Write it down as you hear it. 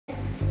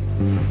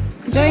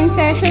Join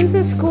session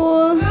sa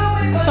school.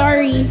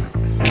 Sorry.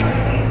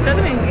 Saan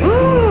naman?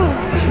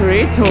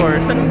 Traitor.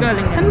 Saan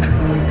galing?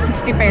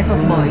 60 pesos,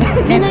 boy.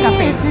 It's been a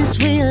year since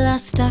we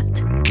last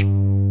talked,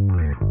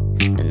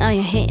 but now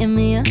you're hitting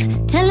me up,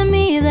 telling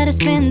me that it's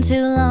been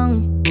too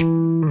long,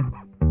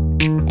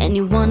 and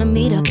you wanna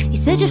meet up. You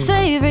said your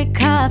favorite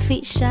coffee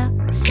shop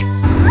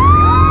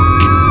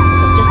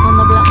was just on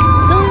the block,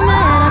 so we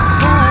met up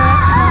for a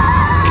cup.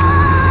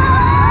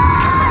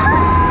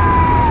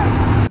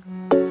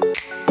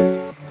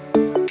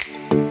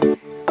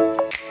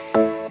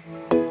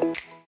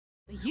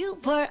 You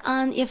were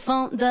on your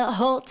phone the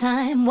whole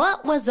time.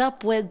 What was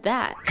up with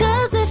that?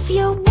 'Cause if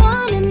you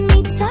wanted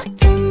me, talk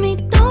to me.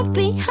 Don't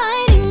be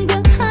hiding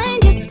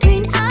behind your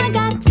screen. I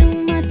got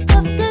too much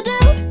stuff to do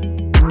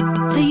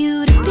for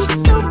you to be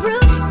so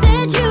rude.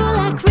 Said you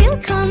like real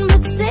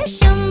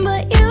conversation,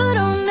 but you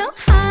don't know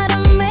how to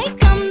make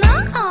them.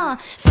 Nuh-uh.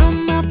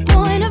 From my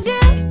point of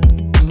view,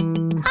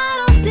 I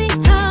don't see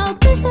how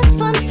this is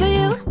fun for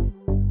you.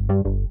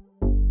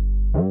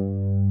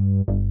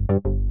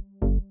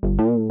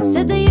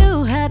 Said that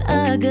you had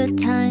a good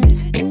time,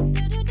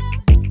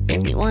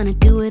 you wanna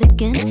do it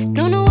again.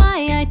 Don't know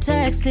why I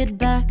texted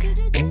back.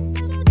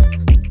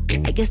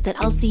 I guess that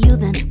I'll see you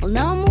then. Well,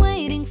 now I'm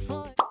waiting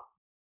for...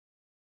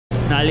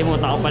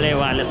 Nakalimutan ko pala yung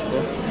wallet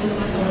ko.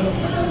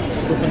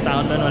 Pupunta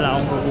ako doon, wala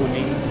akong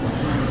kukunin.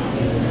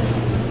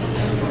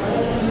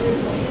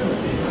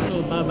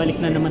 So, babalik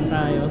na naman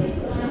tayo.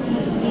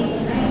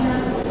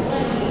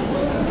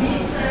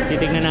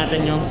 Titignan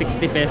natin yung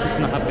 60 pesos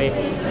na kape.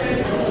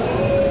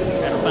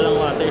 Pero palang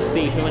water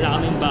station,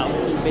 wala kaming baong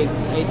tubig,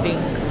 I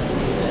think.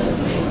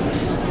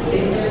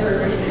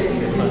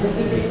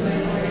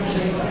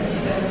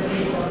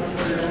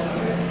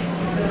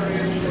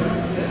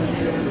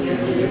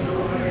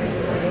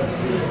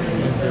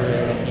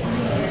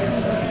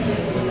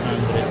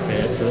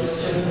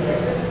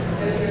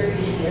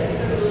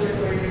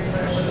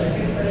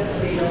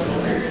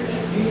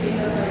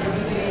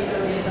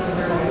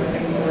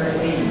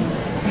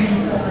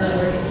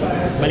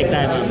 Balik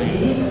tayo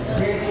mamaya.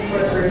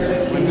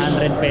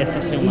 100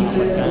 pesos yung mga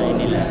pagkain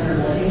nila.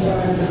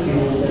 Kasi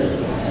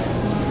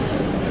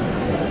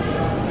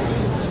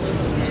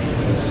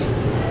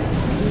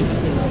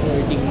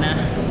boarding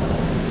na.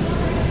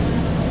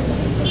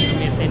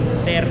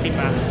 10:30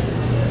 pa.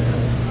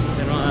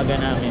 Pero ang aga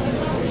namin.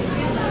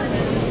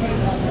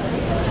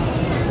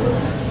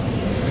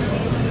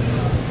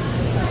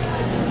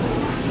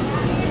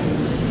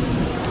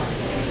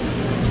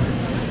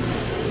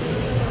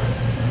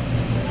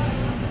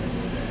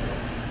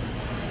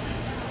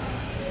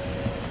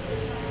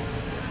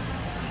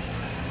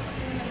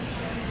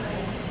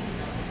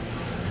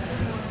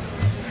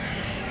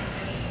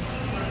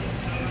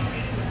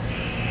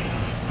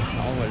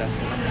 Wala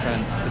silang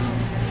sunscreen.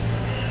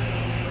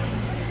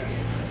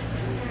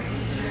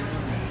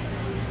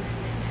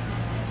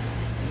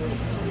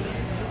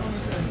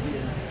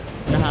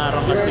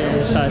 Naharang kasi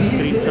yung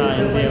sunscreen sa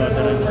akin,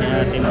 deodorant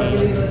kaya natin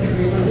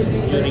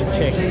during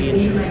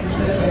check-in.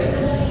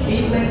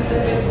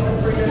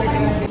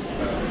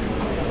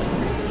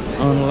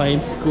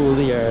 Online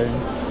school year.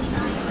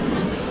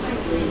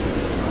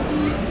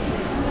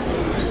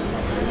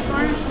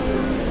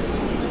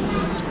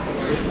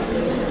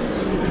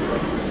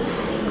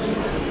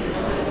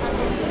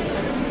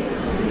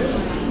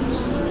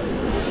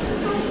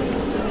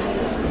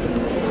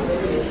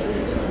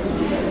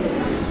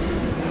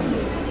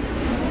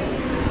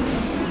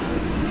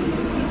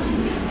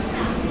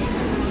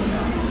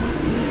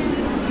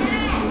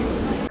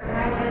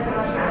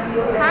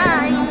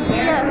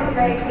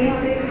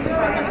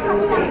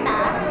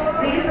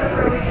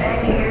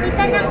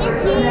 Tita Nang is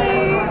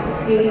here!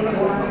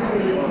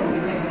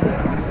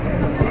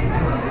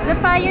 The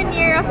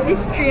pioneer of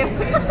this trip.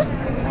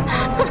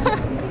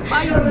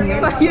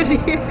 Pioneer?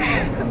 Pioneer.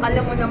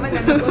 Alam mo naman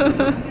ano.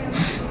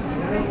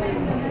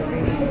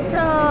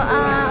 So,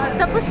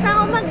 tapos na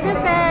ako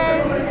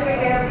mag-defense.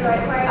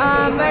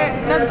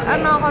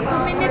 Ako,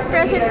 2-minute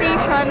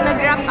presentation,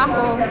 nag-rank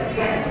ako.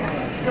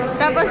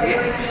 Tapos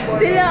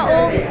sila,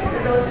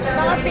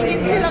 nakatingin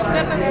silang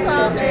ganun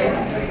sa akin.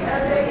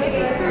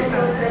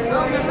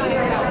 Oo nga,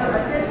 makita.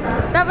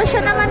 Tapos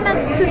siya naman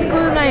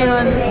nag-school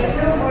ngayon.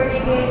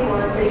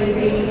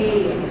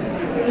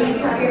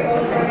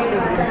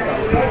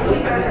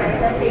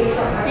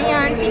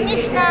 Ayan,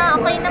 finish na.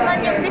 Okay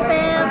naman yung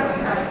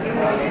defense.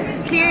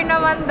 Clear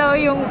naman daw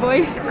yung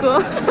voice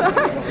ko.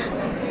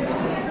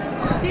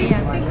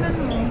 Ayan. Tignan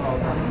mo.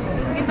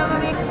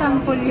 Ginawang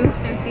example yung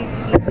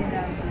certificate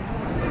nila.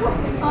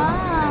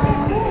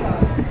 Wow!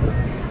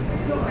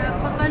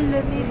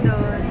 Napakalaki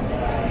doon.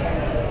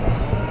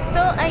 So,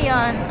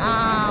 ayun.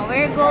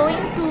 We're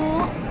going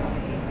to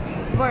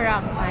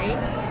Boracay.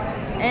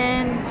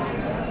 And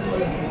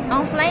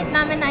ang flight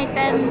namin ay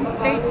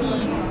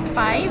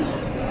 10:35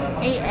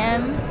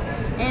 AM.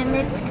 And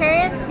it's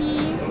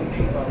currently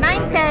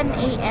 9:10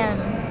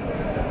 AM.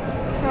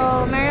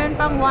 So, meron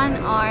pang 1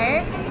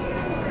 hour.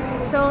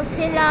 So,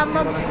 sila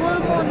mag-school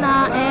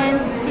muna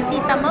and si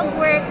tita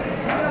mag-work.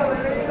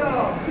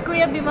 Si kuya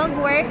Kuya B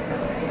mag-work,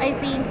 I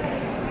think.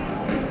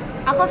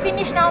 Ako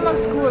finish na ako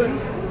mag-school.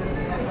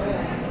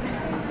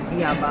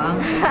 Yabang.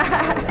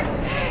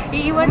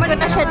 Iiwan ko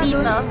na siya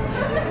dito.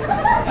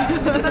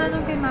 Ito ka na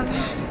nung kay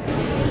mami.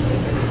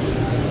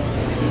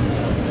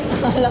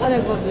 Akala ka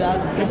nagpa-vlog.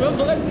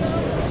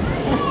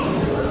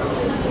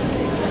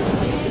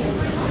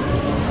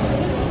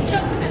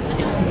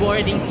 It's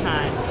boarding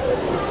time.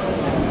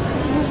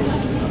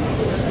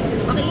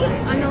 Okay,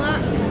 ano nga?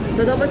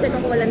 Double check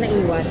ako wala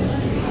naiwan.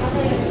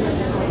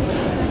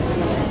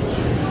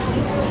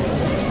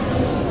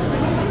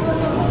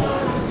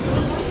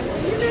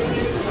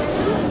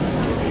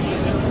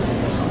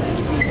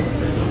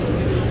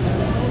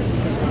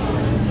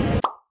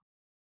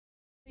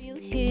 You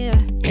hear,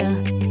 yeah.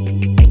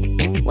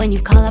 When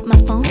you call up my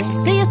phone,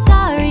 say you're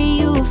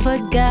sorry you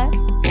forgot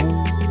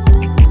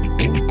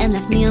and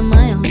left me on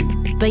my own.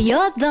 But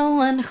you're the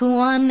one who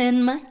wanted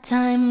my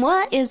time.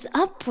 What is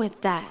up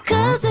with that?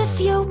 'Cause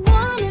if you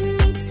wanted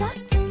me, talk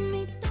to me.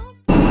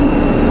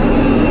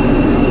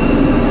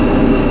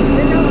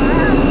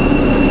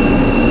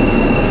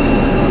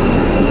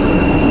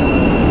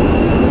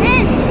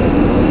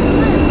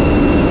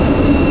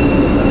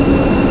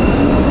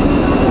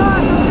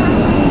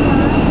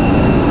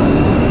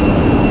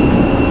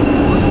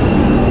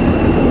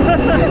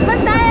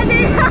 Bantayan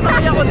din!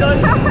 Sakay ako doon.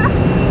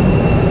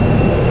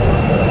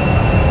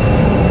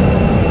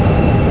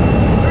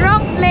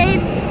 Wrong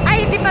plane.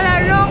 Ay, hindi pala.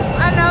 Wrong,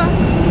 ano.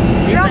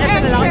 Dito, Wrong ito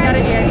na lang,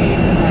 kunyari entrance. air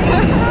 8.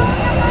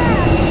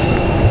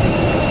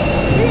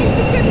 Please,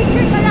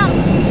 picture ka lang.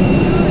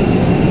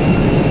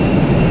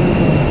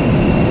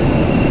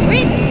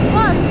 Wait,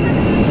 pause.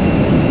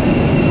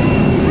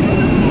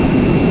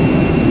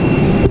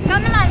 Ikaw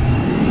naman.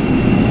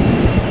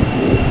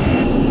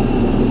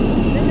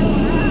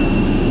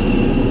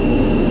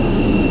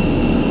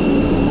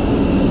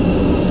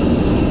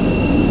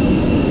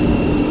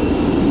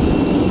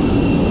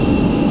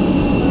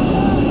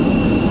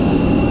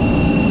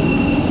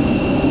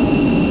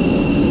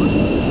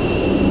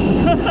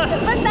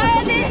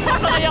 Bantayan din.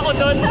 Sakay ako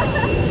doon.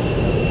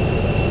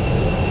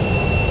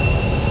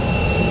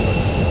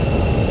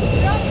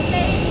 Wrong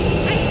plane.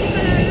 Ay, hindi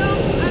pala.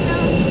 Wrong, ano.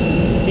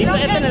 Dito,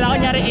 ito na lang,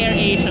 kunyari air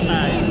 8 na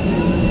tayo.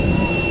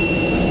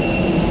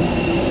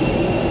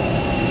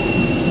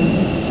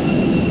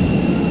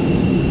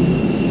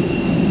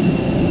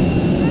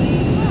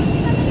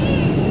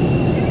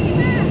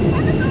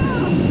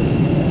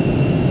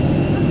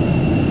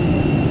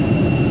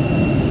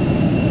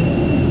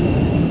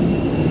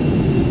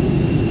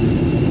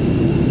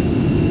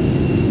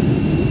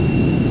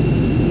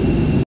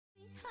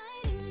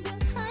 Hiding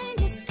behind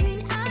your screen,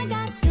 I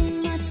got too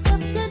much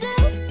stuff to do.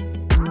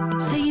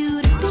 For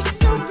you to be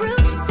so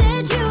rude,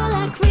 said you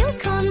like real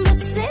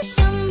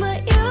conversation, but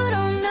you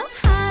don't know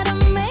how to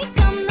make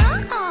them.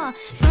 Nuh-uh.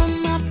 From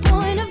my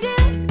point of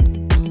view,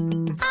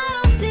 I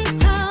don't see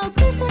how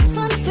this is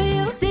fun for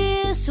you.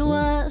 This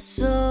was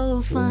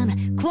so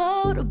fun,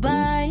 quote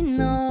by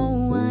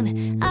no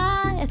one.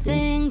 I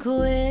think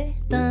we're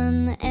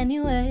done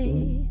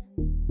anyway.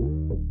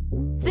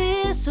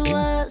 This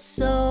was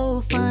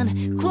so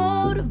fun,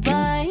 quote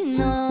by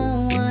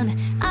no one.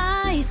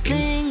 I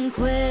think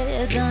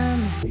we're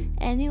done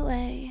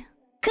anyway.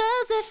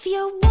 'Cause if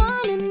you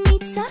wanted me,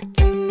 talk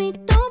to me.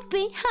 Don't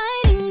be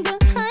hiding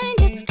behind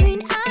your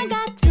screen. I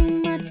got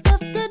too much stuff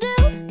to do.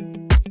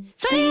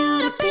 For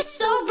you to be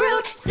so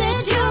rude, said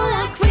you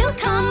like real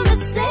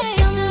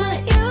conversation, but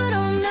you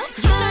don't know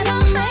how to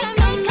make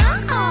them.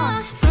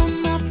 Nuh-uh. From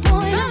my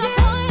point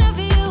of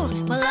view,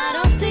 well, I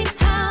don't see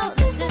how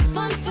this is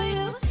fun for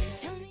you.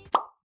 Tell me.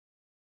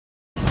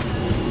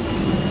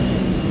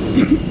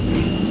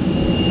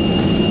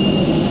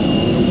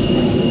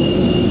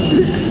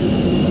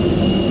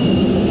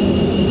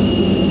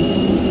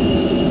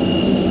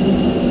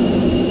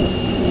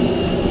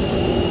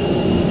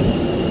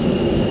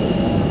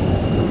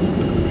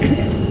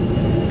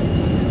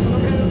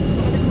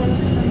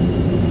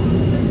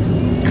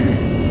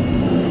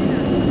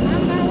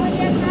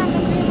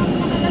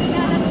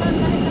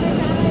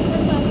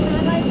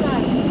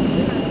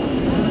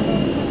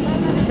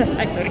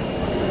 Ay, sorry.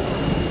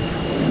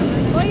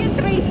 O yung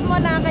trace mo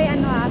na kay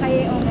ano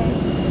kay Ome.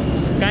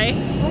 Kay?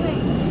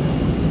 Okay.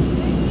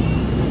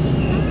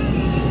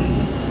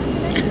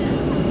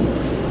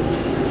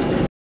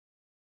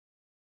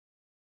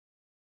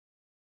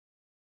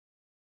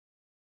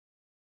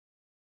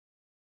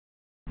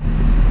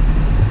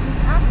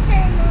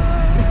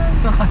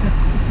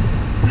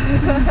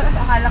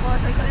 Akala ko,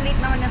 so, late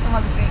naman niya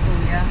sumagot kay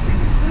Kuya.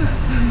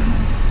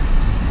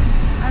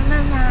 Ano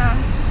na,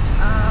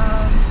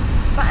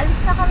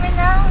 paalis na kami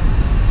ng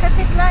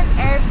Katitlan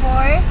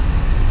Airport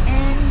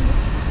and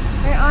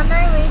we're on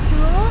our way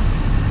to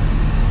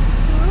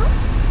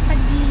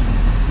Taguig.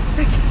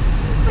 To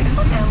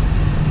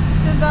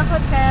the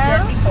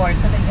hotel. Jettyport,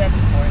 to the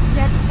Jettyport.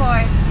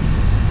 Jetport.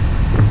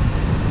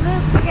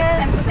 Look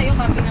at Send ko sa'yo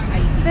copy ng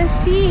ID the ko.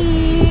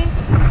 sea.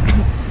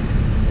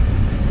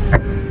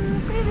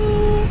 Pretty.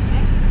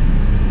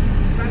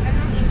 Pag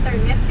anong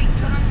internet,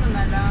 picturean mo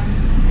na lang.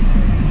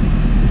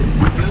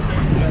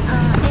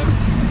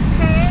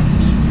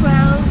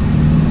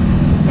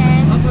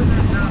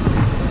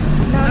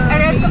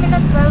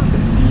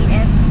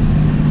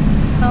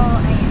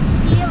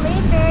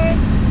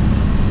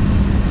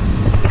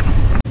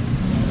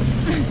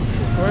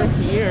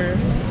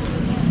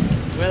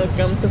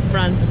 to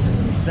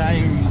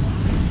franz'sdiary.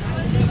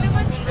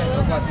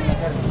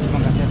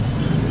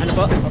 Ano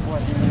po?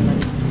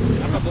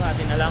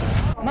 Pabuhatin na lang.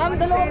 Ma'am,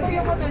 dalawa po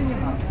yung hotel niyo,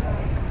 ma'am.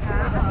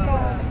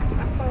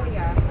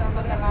 Astoria.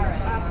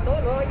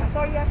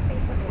 Astoria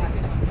Station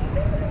 1.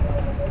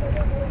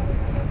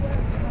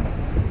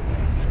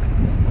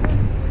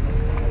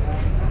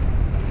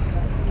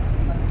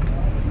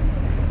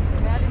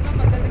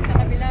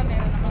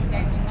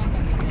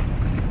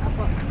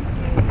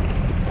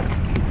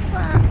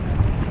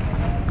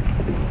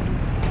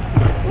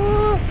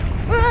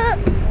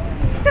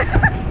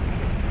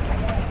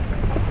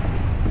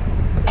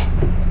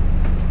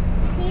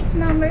 Seat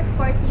number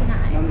 49.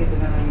 49.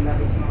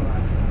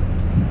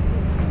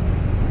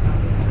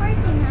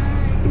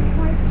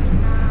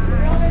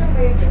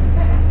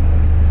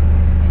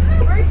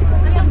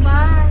 Ano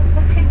ba?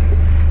 Bakit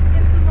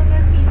ito mga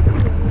seat ko?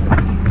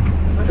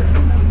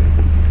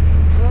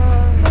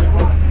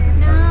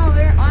 Now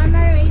we're on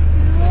our way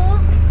to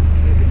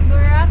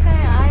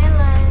Boracay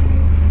Island.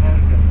 And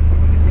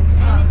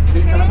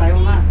it's currently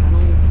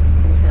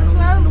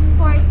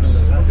 12:40.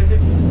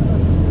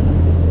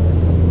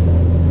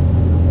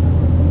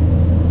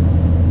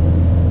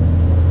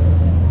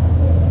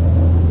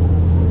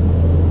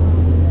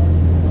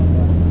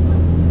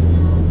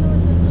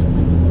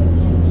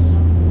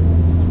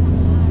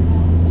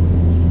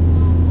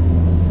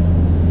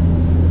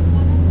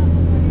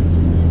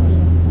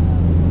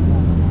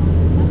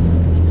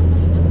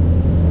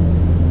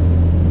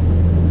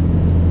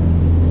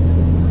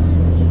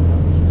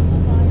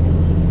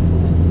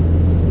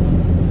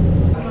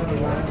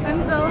 I'm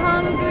so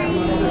hungry.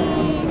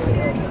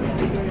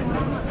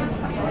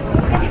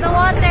 Look at the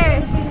water.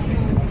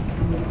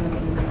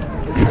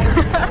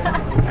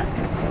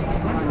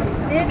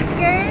 It's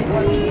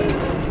currently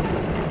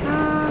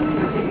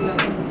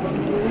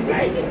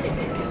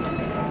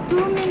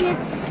 2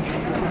 minutes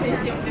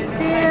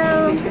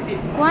till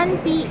 1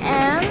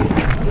 p.m.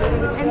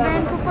 And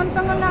then pupunta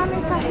nga namin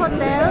sa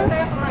hotel.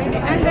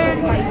 And then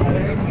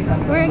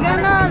we're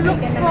gonna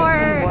look for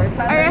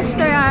a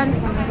restaurant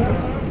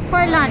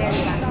for lunch.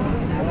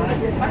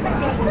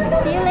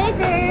 See you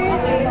later.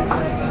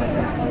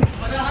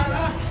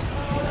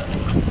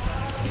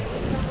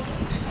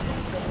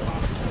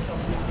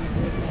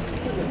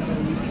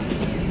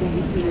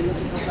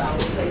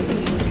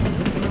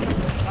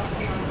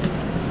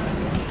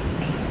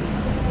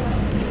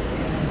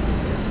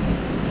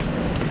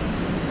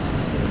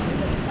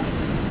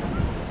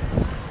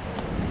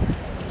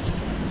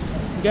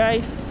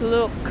 Guys,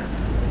 look.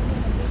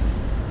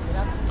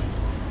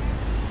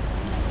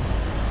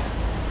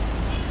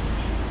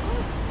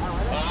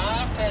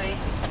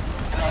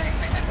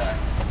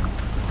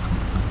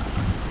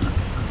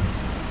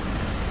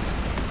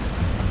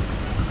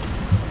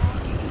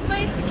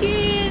 My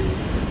skin.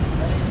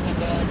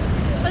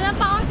 Wala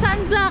pa akong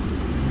sunblock.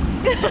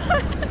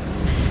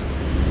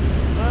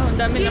 Wow, ang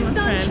dami Skin namang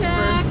tone transfer.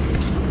 check.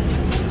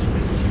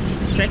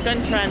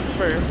 Second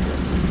transfer.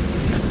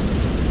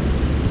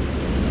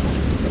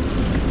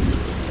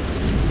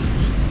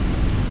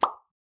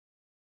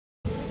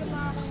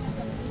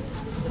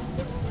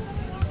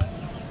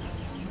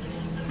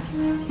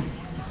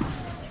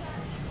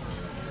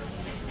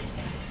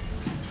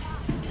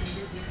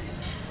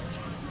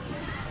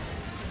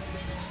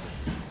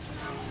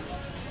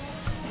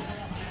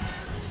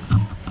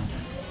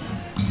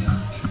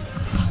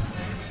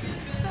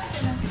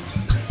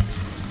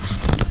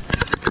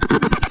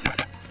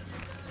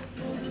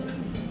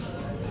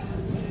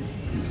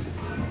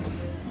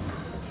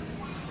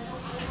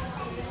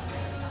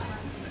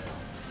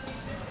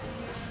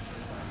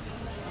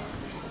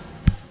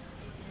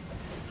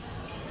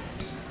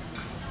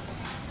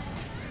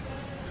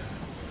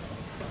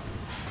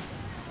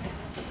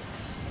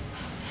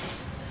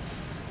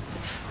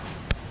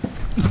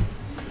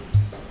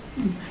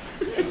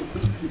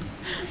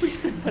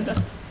 Wasted pala.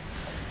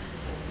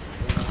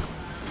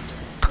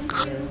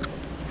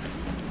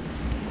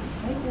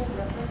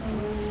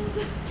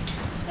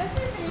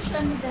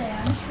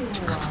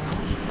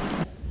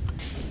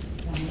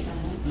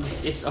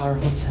 This is our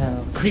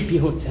hotel. Creepy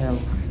hotel.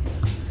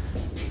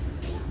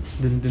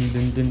 Dun dun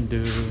dun dun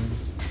dun.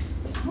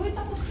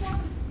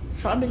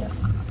 Sa kabila.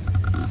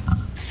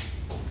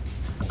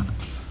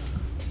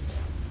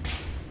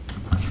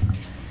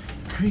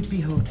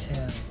 Creepy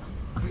hotel.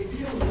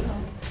 Creepy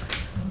hotel.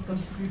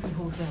 Creepy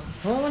hotel.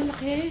 Oh, ang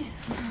laki.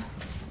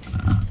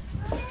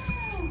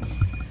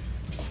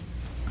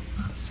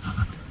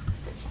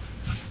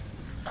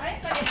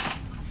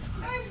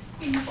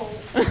 Pinto.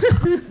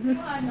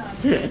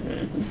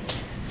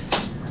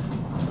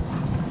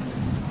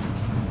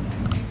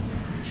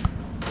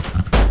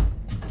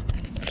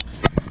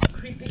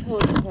 Creepy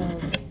hotel.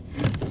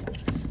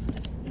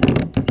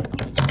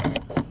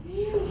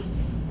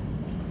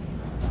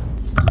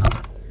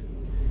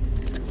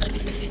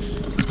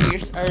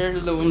 Here's our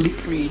lonely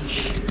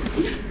fridge.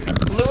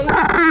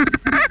 Lonely.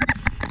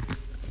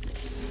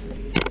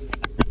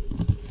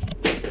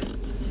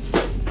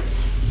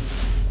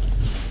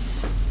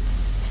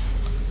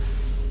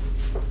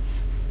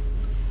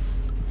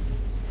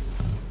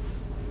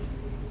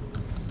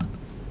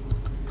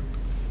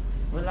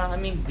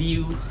 daming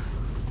view.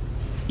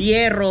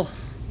 Yero.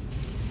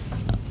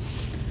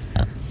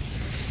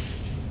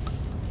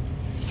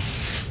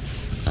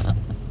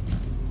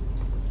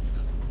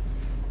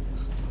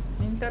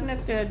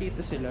 Internet kaya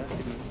dito sila?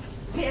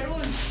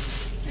 Meron.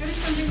 Meron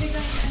pambili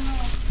kang ano.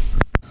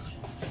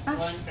 Press 1,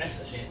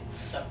 press ulit.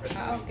 Stop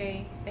recording. Ah,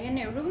 okay. Ayan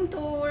na, room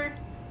tour.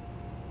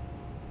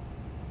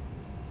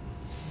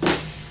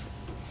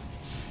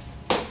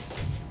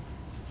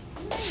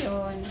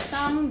 Ngayon,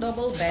 isang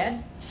double bed,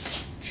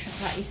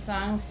 tsaka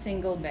isang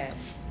single bed.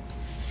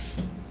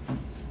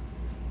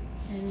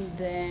 And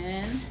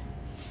then,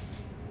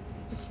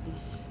 what's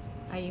this?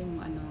 Ay,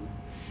 yung ano,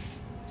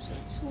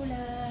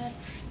 sulat-sulat.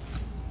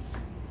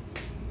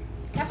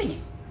 Cabinet.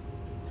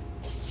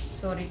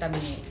 Sorry,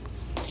 cabinet.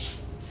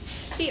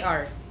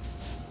 CR.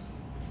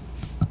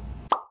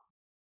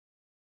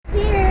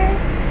 Here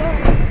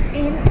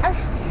in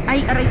ay,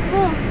 aray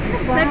ko.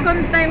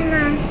 Second time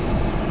na.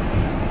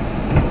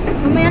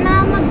 Mamaya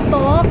na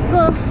mag-talk.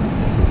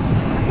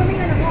 Asa may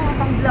ano mo,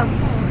 pang vlog.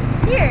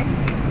 Here.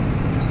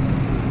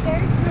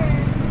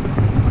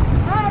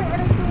 Ay,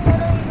 aray ko.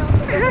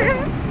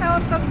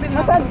 Tawag din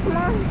ako. Massage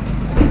mo.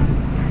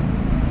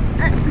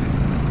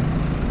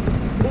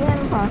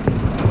 Tingnan pa.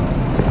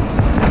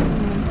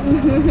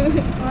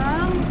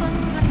 Wow,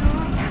 mukhang ano.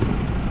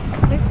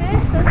 This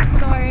is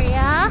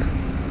Astoria.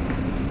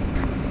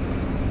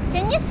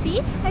 Can you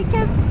see? I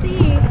can't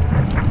see.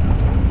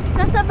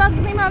 Nasa bag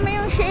ni mama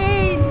yung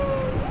shades.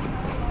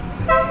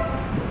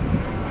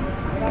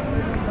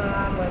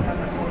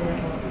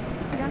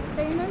 Good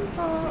afternoon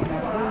po.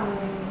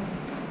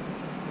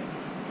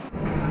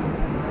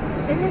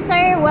 This is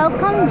our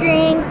welcome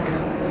drink.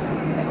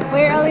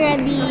 We're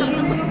already...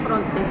 Yung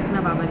front desk na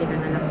babalikan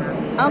na lang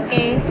namin.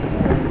 Okay.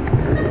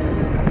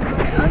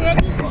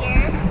 Already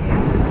here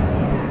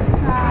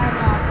sa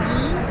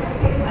lobby.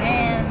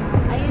 And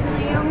ayun na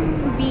yung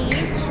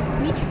beach.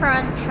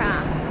 Beachfront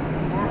siya.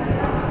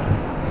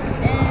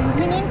 And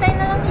hinintay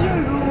na lang yung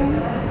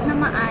room na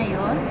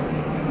maayos.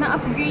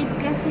 Na-upgrade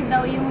kasi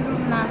daw yung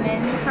room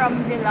namin from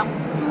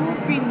deluxe to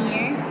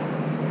premier.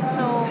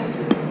 So,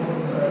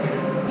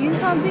 yun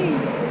sabi.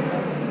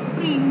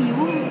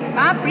 Premium.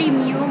 Ah,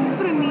 premium.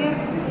 Premier.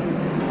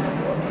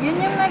 Yun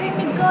yung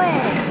narinig ko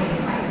eh.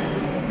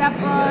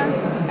 Tapos,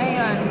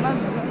 ayun,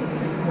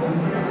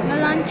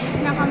 mag-lunch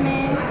na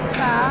kami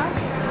sa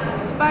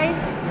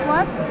Spice,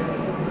 what?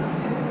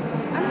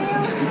 Ano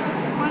yung?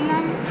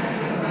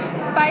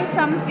 Spice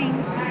something.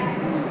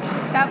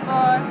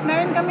 Tapos,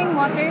 meron kaming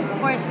water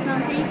sports ng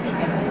 3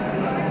 p.m.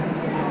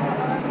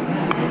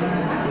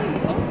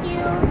 Thank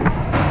you.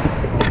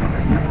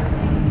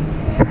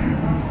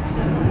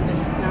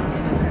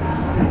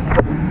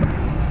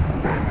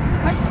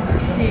 What's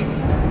this?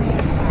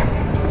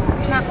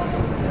 Snacks.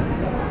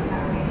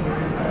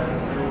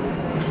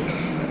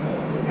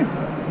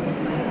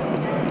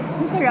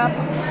 Ang sarap.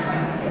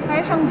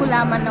 Parang siyang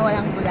gulaman na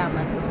walang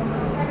gulaman.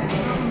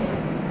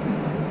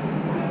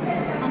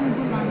 Ang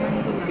gulaman.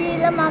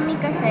 Sila mami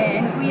kasi,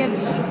 and Kuya B,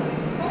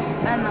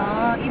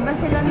 ano, iba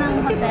sila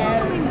ng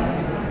hotel.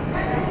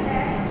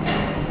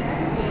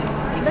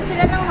 Iba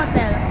sila ng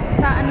hotel.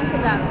 Sa ano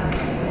sila?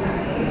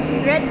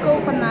 Red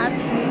Coconut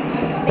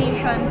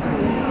Station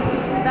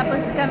 2.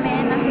 Tapos kami,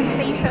 nasa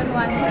Station 1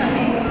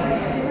 kami.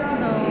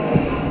 So,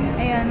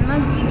 ayun,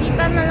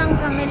 magkikita na lang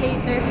kami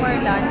later for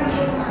lunch.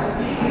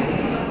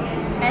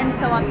 And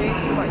sa water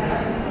sports.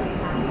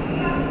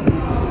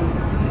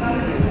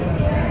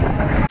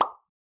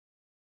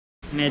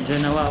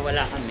 Medyo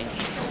nawawala kami.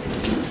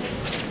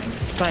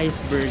 Spice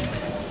Bird.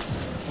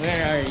 Where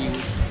are you?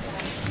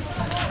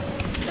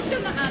 Ito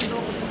na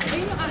andok.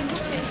 Ayun na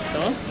andok eh.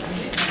 Ito?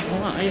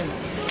 Oo nga, ayun.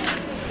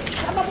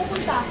 Saan ba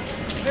pupunta?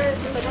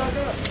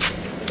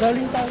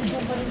 Galing tayo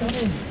dyan pa rin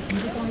kami.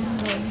 Hindi tayo yung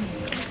galing.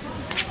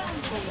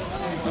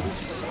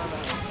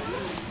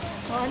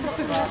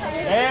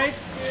 Hey!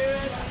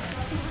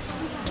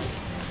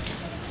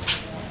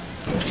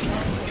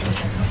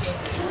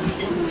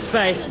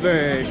 Spice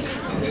Bird.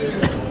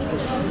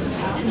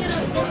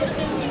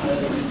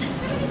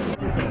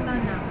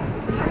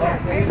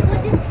 Our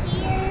food is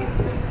here.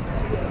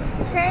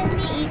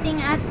 Currently eating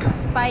at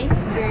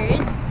Spice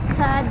Bird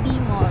sa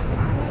D-Mall.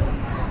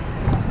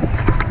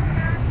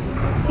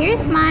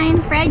 Here's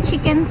mine, fried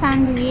chicken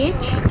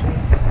sandwich.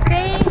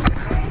 Okay,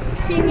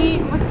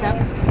 chingy, what's that?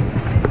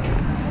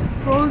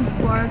 Pulled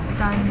pork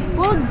candy.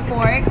 Pulled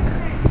pork.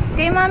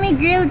 Kay Mami,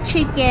 grilled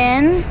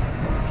chicken.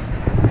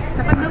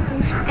 Dapat daw po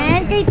siya.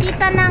 And kay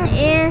Tita Nang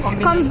is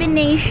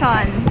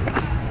combination.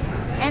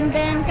 And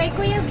then kay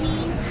Kuya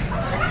B,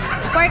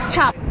 pork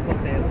chop.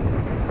 Hotel.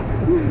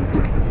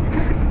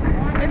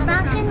 We're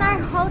back in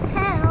our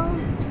hotel.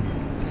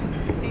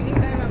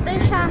 Ito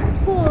siya,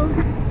 pool.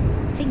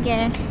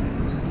 Sige.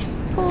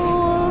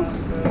 Pool.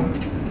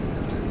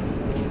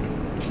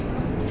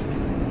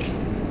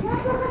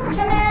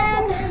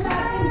 Chanan!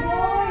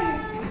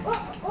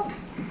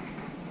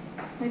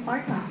 May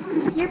park ka.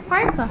 Your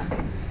park ah.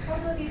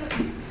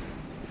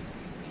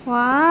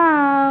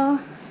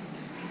 Wow.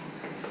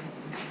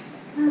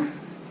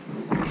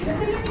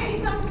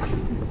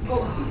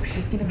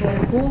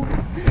 Kinagawa ko.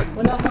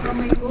 Wala sa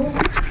kamay ko.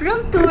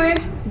 Room tour.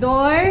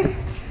 Door.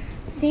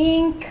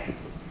 Sink.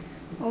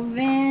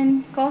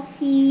 Oven.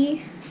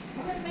 Coffee.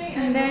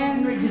 And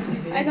then,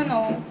 I don't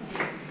know.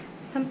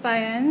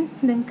 Sampayan.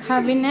 Then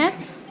cabinet.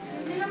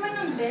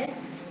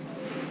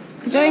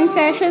 Joint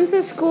sessions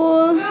sa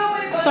school.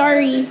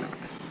 Sorry.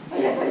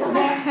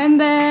 And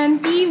then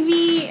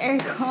TV,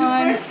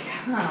 aircon,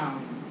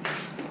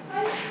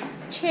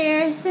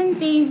 chairs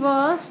and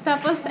tables.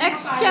 Tapos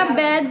extra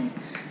bed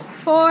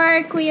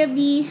for Kuya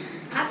B.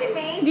 Ate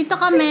May, Dito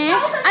kami.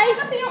 Ay!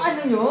 kasi yung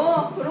ano nyo,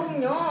 room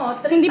nyo.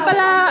 Hindi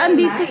pala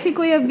andito si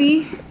Kuya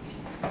B.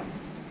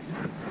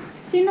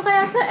 Sino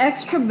kaya sa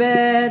extra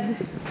bed?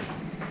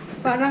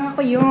 Parang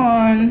ako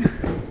yun.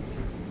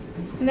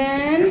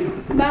 Then,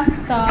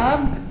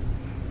 bathtub.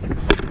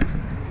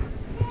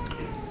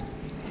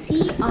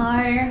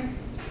 CR.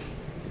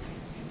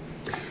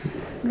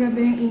 Grabe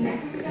yung init.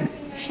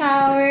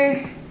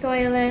 Shower.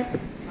 Toilet.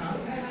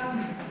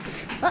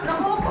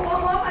 Naku,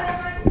 kawawa ka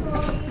naman.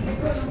 Sorry.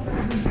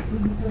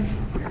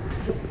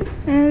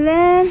 And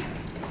then,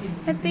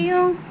 ito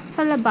yung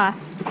sa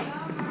labas.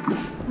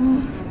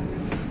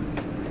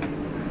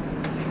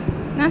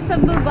 Nasa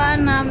baba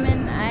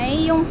namin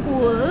ay yung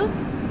pool.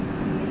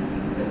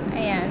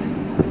 Ayan.